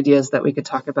ethical ideas that we could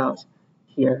talk about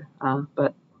here,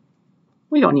 but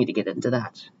we don't need to get into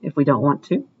that if we don't want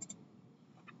to.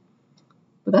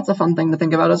 But that's a fun thing to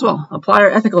think about as well. Apply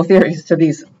our ethical theories to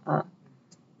these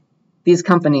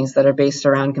companies that are based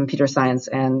around computer science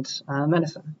and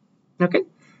medicine. Okay.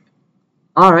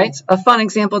 All right. A fun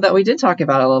example that we did talk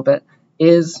about a little bit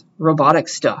is robotic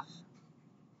stuff.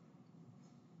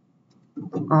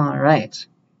 All right.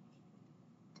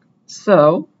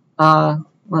 So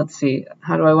let's see.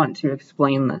 How do I want to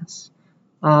explain this?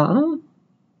 Yeah,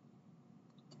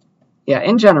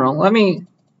 in general, let me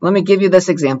give you this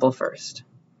example first.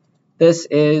 This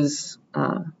is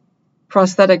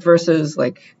prosthetic versus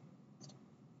like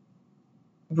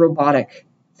robotic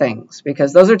things,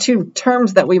 because those are two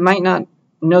terms that we might not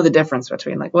know the difference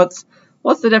between. Like, what's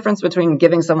the difference between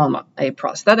giving someone a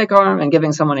prosthetic arm and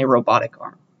giving someone a robotic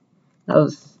arm?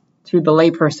 Those, to the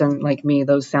layperson like me,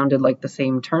 those sounded like the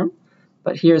same term,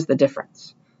 but here's the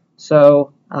difference.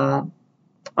 So, all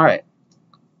right,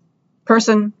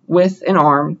 person with an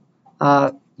arm,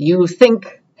 you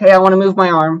think, hey, I want to move my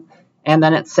arm, and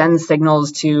then it sends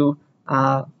signals to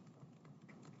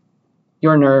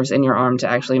your nerves in your arm to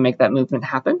actually make that movement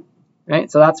happen,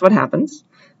 right? So that's what happens,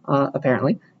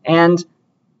 apparently. And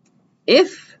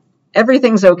if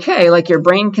everything's okay, like your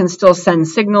brain can still send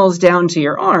signals down to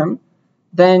your arm,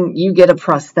 then you get a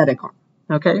prosthetic arm,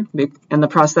 okay? And the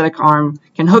prosthetic arm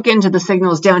can hook into the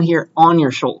signals down here on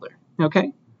your shoulder,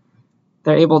 okay?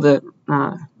 They're able to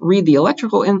read the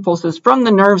electrical impulses from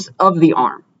the nerves of the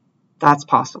arm. That's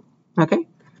possible, okay?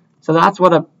 So that's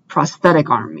what a prosthetic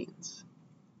arm means.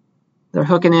 They're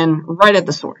hooking in right at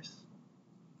the source.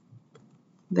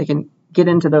 They can get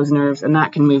into those nerves, and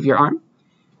that can move your arm.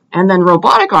 And then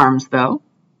robotic arms, though,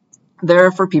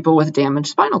 they're for people with damaged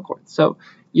spinal cords. So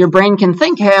your brain can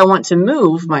think, hey, I want to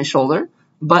move my shoulder,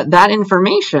 but that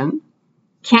information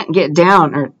can't get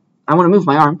down, or I want to move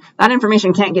my arm. That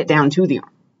information can't get down to the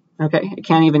arm, okay? It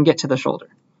can't even get to the shoulder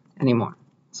anymore.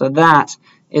 So that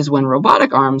is when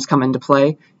robotic arms come into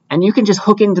play, and you can just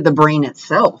hook into the brain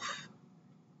itself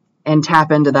and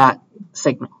tap into that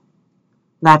signal.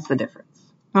 That's the difference,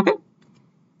 okay?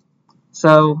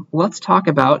 So let's talk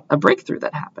about a breakthrough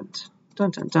that happened. Dun,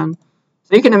 dun, dun.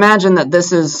 So you can imagine that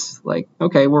this is like,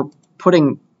 okay, we're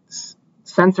putting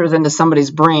sensors into somebody's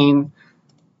brain.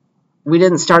 We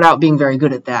didn't start out being very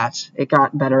good at that. It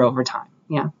got better over time,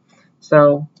 yeah.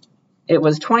 So it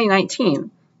was 2019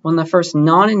 when the first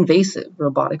non-invasive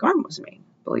robotic arm was made,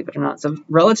 believe it or not. So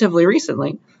relatively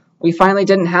recently, we finally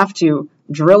didn't have to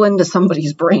drill into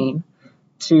somebody's brain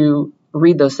to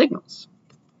read those signals.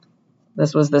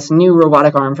 This was this new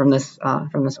robotic arm from this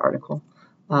article,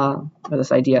 or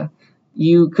this idea.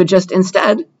 You could just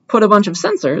instead put a bunch of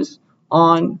sensors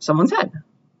on someone's head,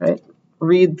 right?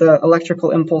 Read the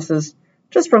electrical impulses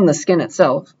just from the skin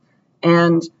itself,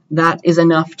 and that is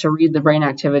enough to read the brain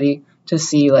activity to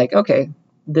see, like, okay,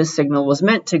 this signal was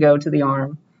meant to go to the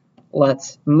arm.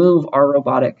 Let's move our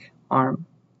robotic arm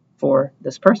for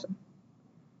this person.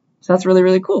 So that's really,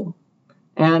 really cool.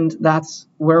 And that's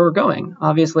where we're going.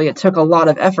 Obviously, it took a lot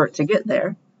of effort to get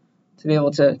there, to be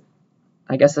able to,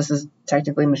 I guess this is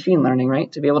technically machine learning,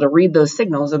 right? To be able to read those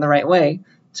signals in the right way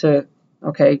to,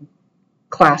 okay,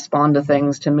 clasp onto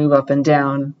things to move up and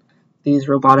down these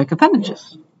robotic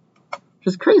appendages. Which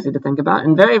is crazy to think about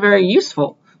and very, very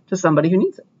useful to somebody who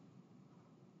needs it.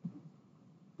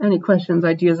 Any questions,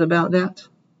 ideas about that?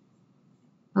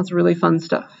 That's really fun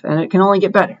stuff. And it can only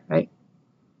get better, right?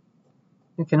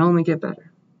 It can only get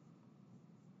better.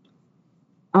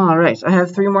 All right, I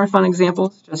have 3 more fun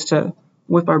examples just to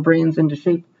whip our brains into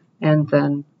shape, and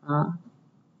then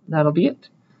that'll be it.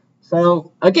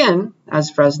 So again,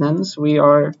 as Fresnans, we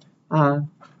are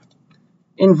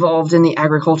involved in the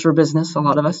agriculture business, a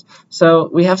lot of us. So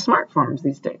we have smart farms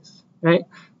these days, right?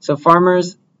 So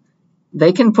farmers,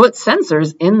 they can put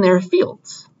sensors in their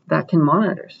fields that can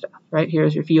monitor stuff, right?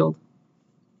 Here's your field.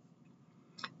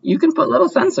 You can put little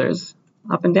sensors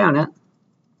up and down it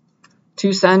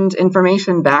to send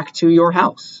information back to your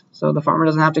house. So the farmer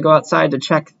doesn't have to go outside to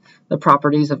check the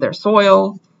properties of their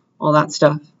soil, all that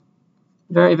stuff.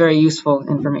 Very, very useful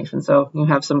information. So you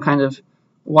have some kind of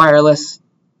wireless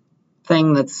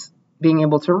thing that's being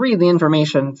able to read the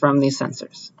information from these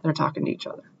sensors. They're talking to each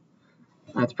other.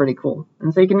 That's pretty cool.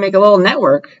 And so you can make a little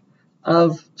network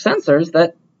of sensors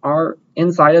that are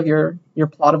inside of your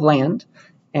plot of land,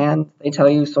 and they tell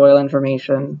you soil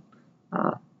information,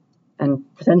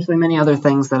 and potentially many other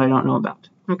things that I don't know about.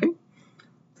 Okay,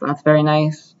 so that's very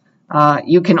nice.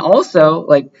 You can also,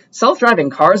 like, self-driving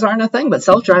cars aren't a thing, but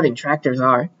self-driving tractors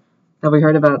are. Have we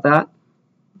heard about that?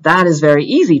 That is very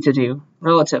easy to do,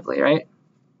 relatively, right?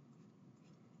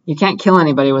 You can't kill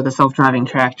anybody with a self-driving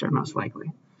tractor, most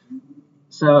likely.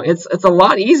 So it's a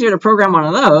lot easier to program one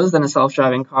of those than a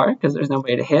self-driving car, because there's no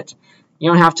way to hit.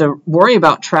 You don't have to worry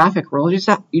about traffic rules.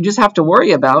 You just have to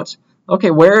worry about, okay,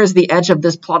 where is the edge of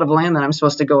this plot of land that I'm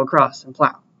supposed to go across and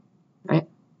plow, right?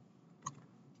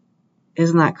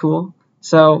 Isn't that cool?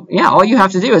 So yeah, all you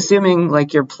have to do, assuming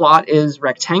like your plot is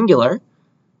rectangular,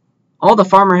 all the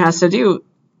farmer has to do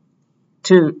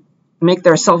to make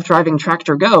their self-driving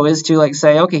tractor go is to like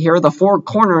say, okay, here are the 4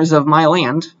 corners of my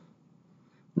land.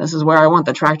 This is where I want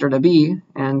the tractor to be,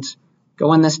 and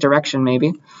go in this direction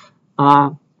maybe.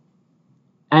 And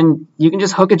you can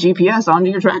just hook a GPS onto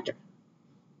your tractor,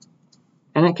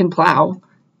 and it can plow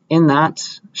in that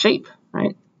shape,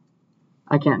 right?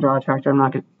 I can't draw a tractor. I'm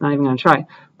not even going to try.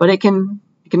 But it can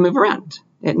move around.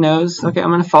 It knows, okay, I'm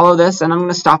going to follow this, and I'm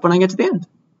going to stop when I get to the end.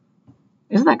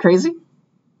 Isn't that crazy?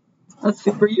 That's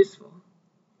super useful.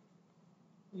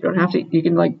 You don't have to. You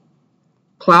can like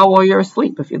plow while you're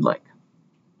asleep if you'd like.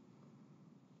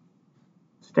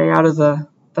 Stay out of the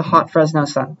hot Fresno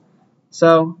sun.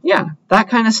 So yeah, that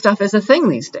kind of stuff is a thing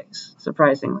these days,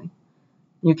 surprisingly.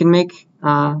 You can make,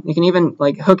 you can even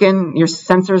like hook in your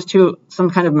sensors to some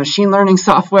kind of machine learning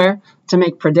software to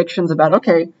make predictions about,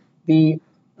 okay,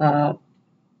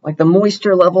 like the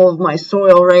moisture level of my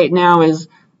soil right now is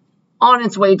on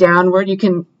its way downward. You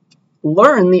can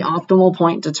learn the optimal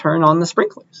point to turn on the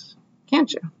sprinklers,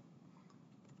 can't you?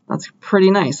 That's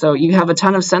pretty nice. So you have a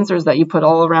ton of sensors that you put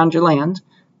all around your land.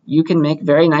 You can make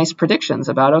very nice predictions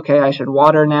about, okay, I should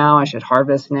water now, I should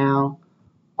harvest now,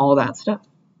 all that stuff.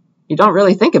 You don't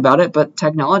really think about it, but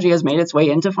technology has made its way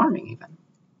into farming even.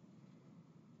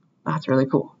 That's really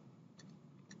cool.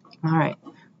 All right.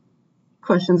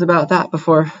 Questions about that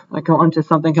before I go on to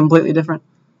something completely different?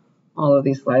 All of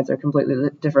these slides are completely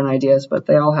different ideas, but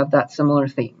they all have that similar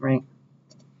theme, right?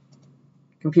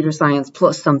 Computer science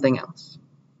plus something else.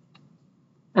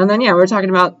 And then, yeah, we're talking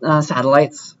about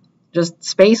satellites. Just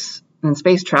space and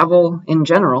space travel in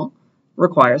general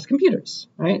requires computers,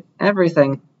 right?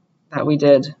 Everything that we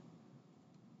did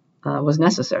was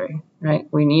necessary, right?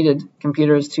 We needed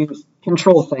computers to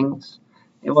control things.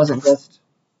 It wasn't just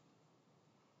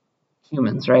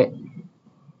humans, right?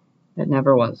 It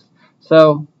never was.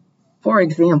 So, for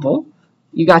example,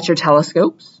 you got your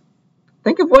telescopes.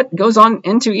 Think of what goes on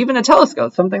into even a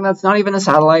telescope, something that's not even a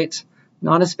satellite,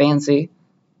 not as fancy.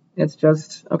 It's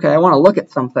just, okay, I want to look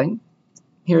at something.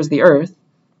 Here's the Earth.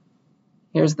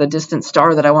 Here's the distant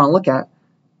star that I want to look at.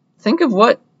 Think of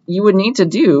what you would need to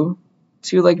do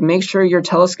to like make sure your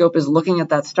telescope is looking at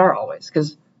that star always,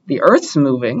 because the Earth's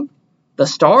moving, the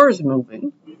star's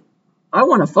moving. I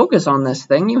want to focus on this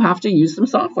thing. You have to use some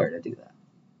software to do that,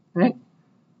 right?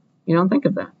 You don't think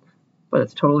of that, but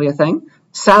it's totally a thing.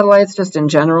 Satellites, just in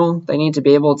general, they need to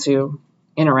be able to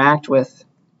interact with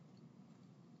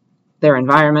their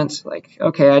environment. Like,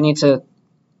 okay, I need to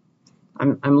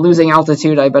I'm losing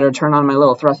altitude, I better turn on my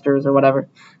little thrusters or whatever.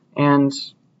 And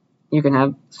you can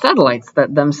have satellites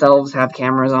that themselves have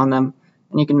cameras on them,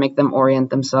 and you can make them orient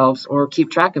themselves or keep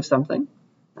track of something.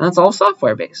 And that's all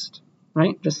software-based,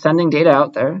 right? Just sending data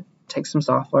out there takes some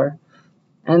software.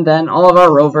 And then all of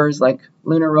our rovers, like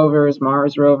lunar rovers,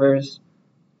 Mars rovers,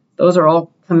 those are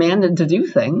all commanded to do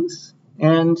things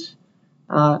and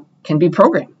can be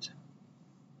programmed,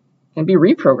 can be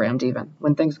reprogrammed even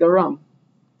when things go wrong.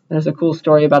 There's a cool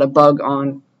story about a bug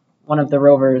on one of the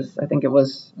rovers. I think it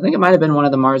might have been one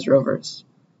of the Mars rovers,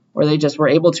 where they just were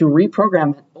able to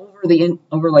reprogram it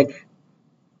over like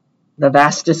the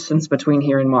vast distance between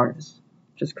here and Mars,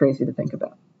 which is crazy to think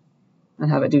about,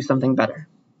 and have it do something better,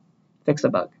 fix a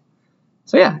bug.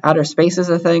 So yeah, outer space is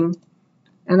a thing.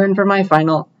 And then for my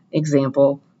final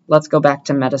example, let's go back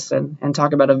to medicine and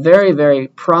talk about a very, very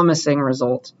promising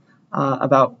result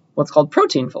about what's called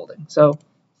protein folding. So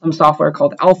some software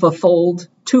called AlphaFold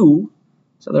 2,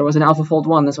 so there was an AlphaFold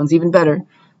 1, this one's even better,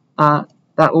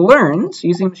 that learned,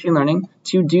 using machine learning,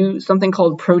 to do something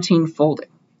called protein folding,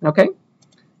 okay?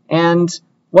 And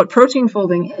what protein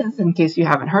folding is, in case you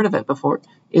haven't heard of it before,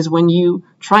 is when you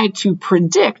try to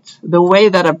predict the way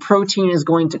that a protein is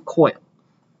going to coil.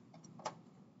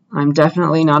 I'm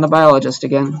definitely not a biologist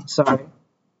again, sorry.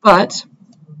 But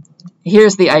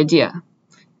here's the idea.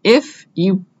 If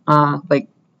you, like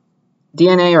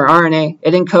DNA or RNA,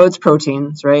 it encodes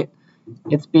proteins, right?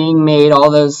 It's being made,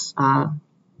 all those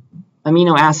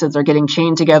amino acids are getting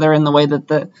chained together in the way that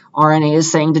the RNA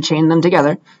is saying to chain them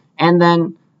together. And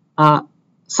then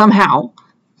somehow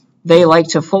they like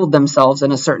to fold themselves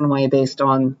in a certain way based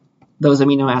on those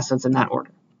amino acids in that order,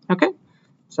 okay?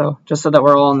 So just so that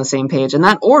we're all on the same page. And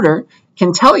that order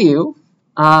can tell you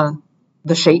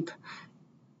the shape,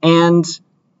 and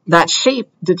that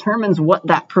shape determines what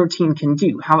that protein can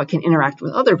do, how it can interact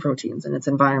with other proteins in its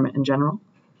environment in general.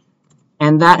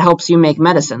 And that helps you make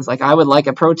medicines. Like I would like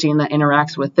a protein that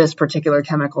interacts with this particular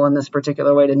chemical in this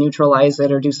particular way to neutralize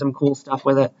it or do some cool stuff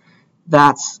with it.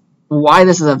 That's why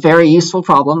this is a very useful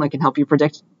problem that can help you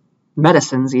predict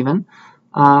medicines even.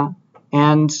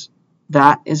 And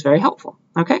that is very helpful.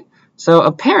 Okay, so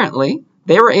apparently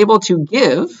they were able to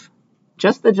give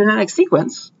just the genetic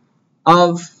sequence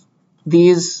of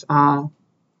these, of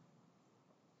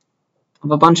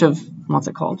a bunch of, what's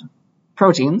it called,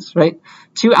 proteins, right,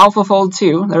 to AlphaFold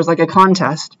 2. There was like a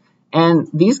contest, and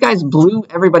these guys blew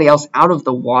everybody else out of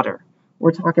the water.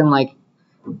 We're talking like,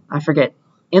 I forget,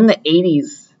 in the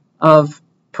 80s of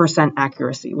 %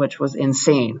 accuracy, which was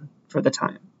insane for the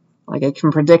time. Like it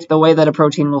can predict the way that a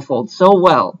protein will fold so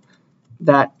well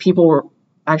that people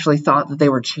actually thought that they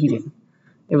were cheating.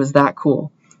 It was that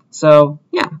cool. So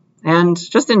yeah, and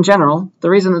just in general, the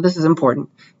reason that this is important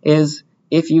is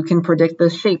if you can predict the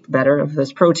shape better of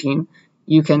this protein,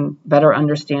 you can better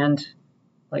understand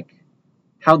like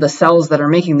how the cells that are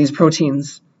making these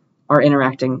proteins are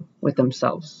interacting with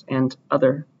themselves and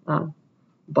other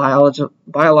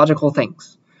biological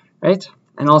things, right?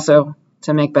 And also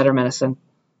to make better medicine,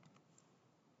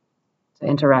 to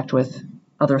interact with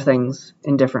other things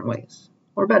in different ways,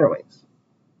 or better ways.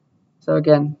 So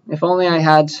again, if only I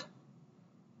had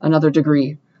another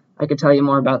degree, I could tell you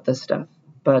more about this stuff,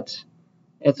 but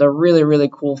it's a really, really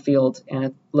cool field, and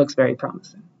it looks very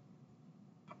promising.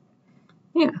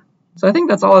 Yeah, so I think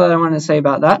that's all that I wanted to say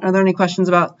about that. Are there any questions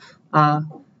about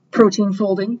protein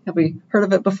folding? Have we heard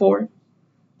of it before?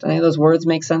 Do any of those words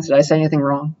make sense? Did I say anything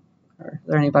wrong? Are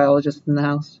there any biologists in the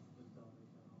house?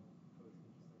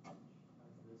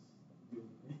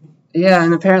 Yeah,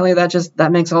 and apparently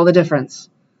that makes all the difference.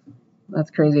 That's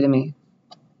crazy to me.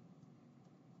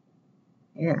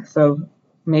 Yeah, so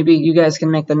maybe you guys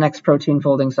can make the next protein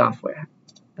folding software.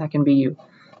 That can be you.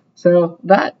 So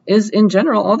that is, in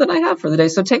general, all that I have for the day.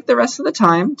 So take the rest of the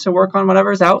time to work on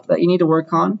whatever's out that you need to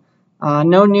work on.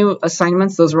 No new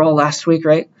assignments. Those were all last week,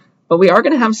 right? But we are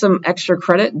going to have some extra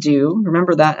credit due.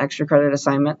 Remember that extra credit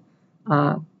assignment.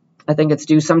 I think it's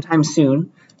due sometime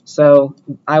soon. So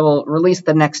I will release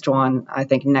the next one, I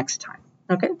think, next time.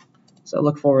 Okay? So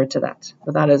look forward to that.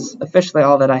 But that is officially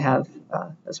all that I have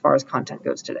as far as content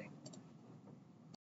goes today.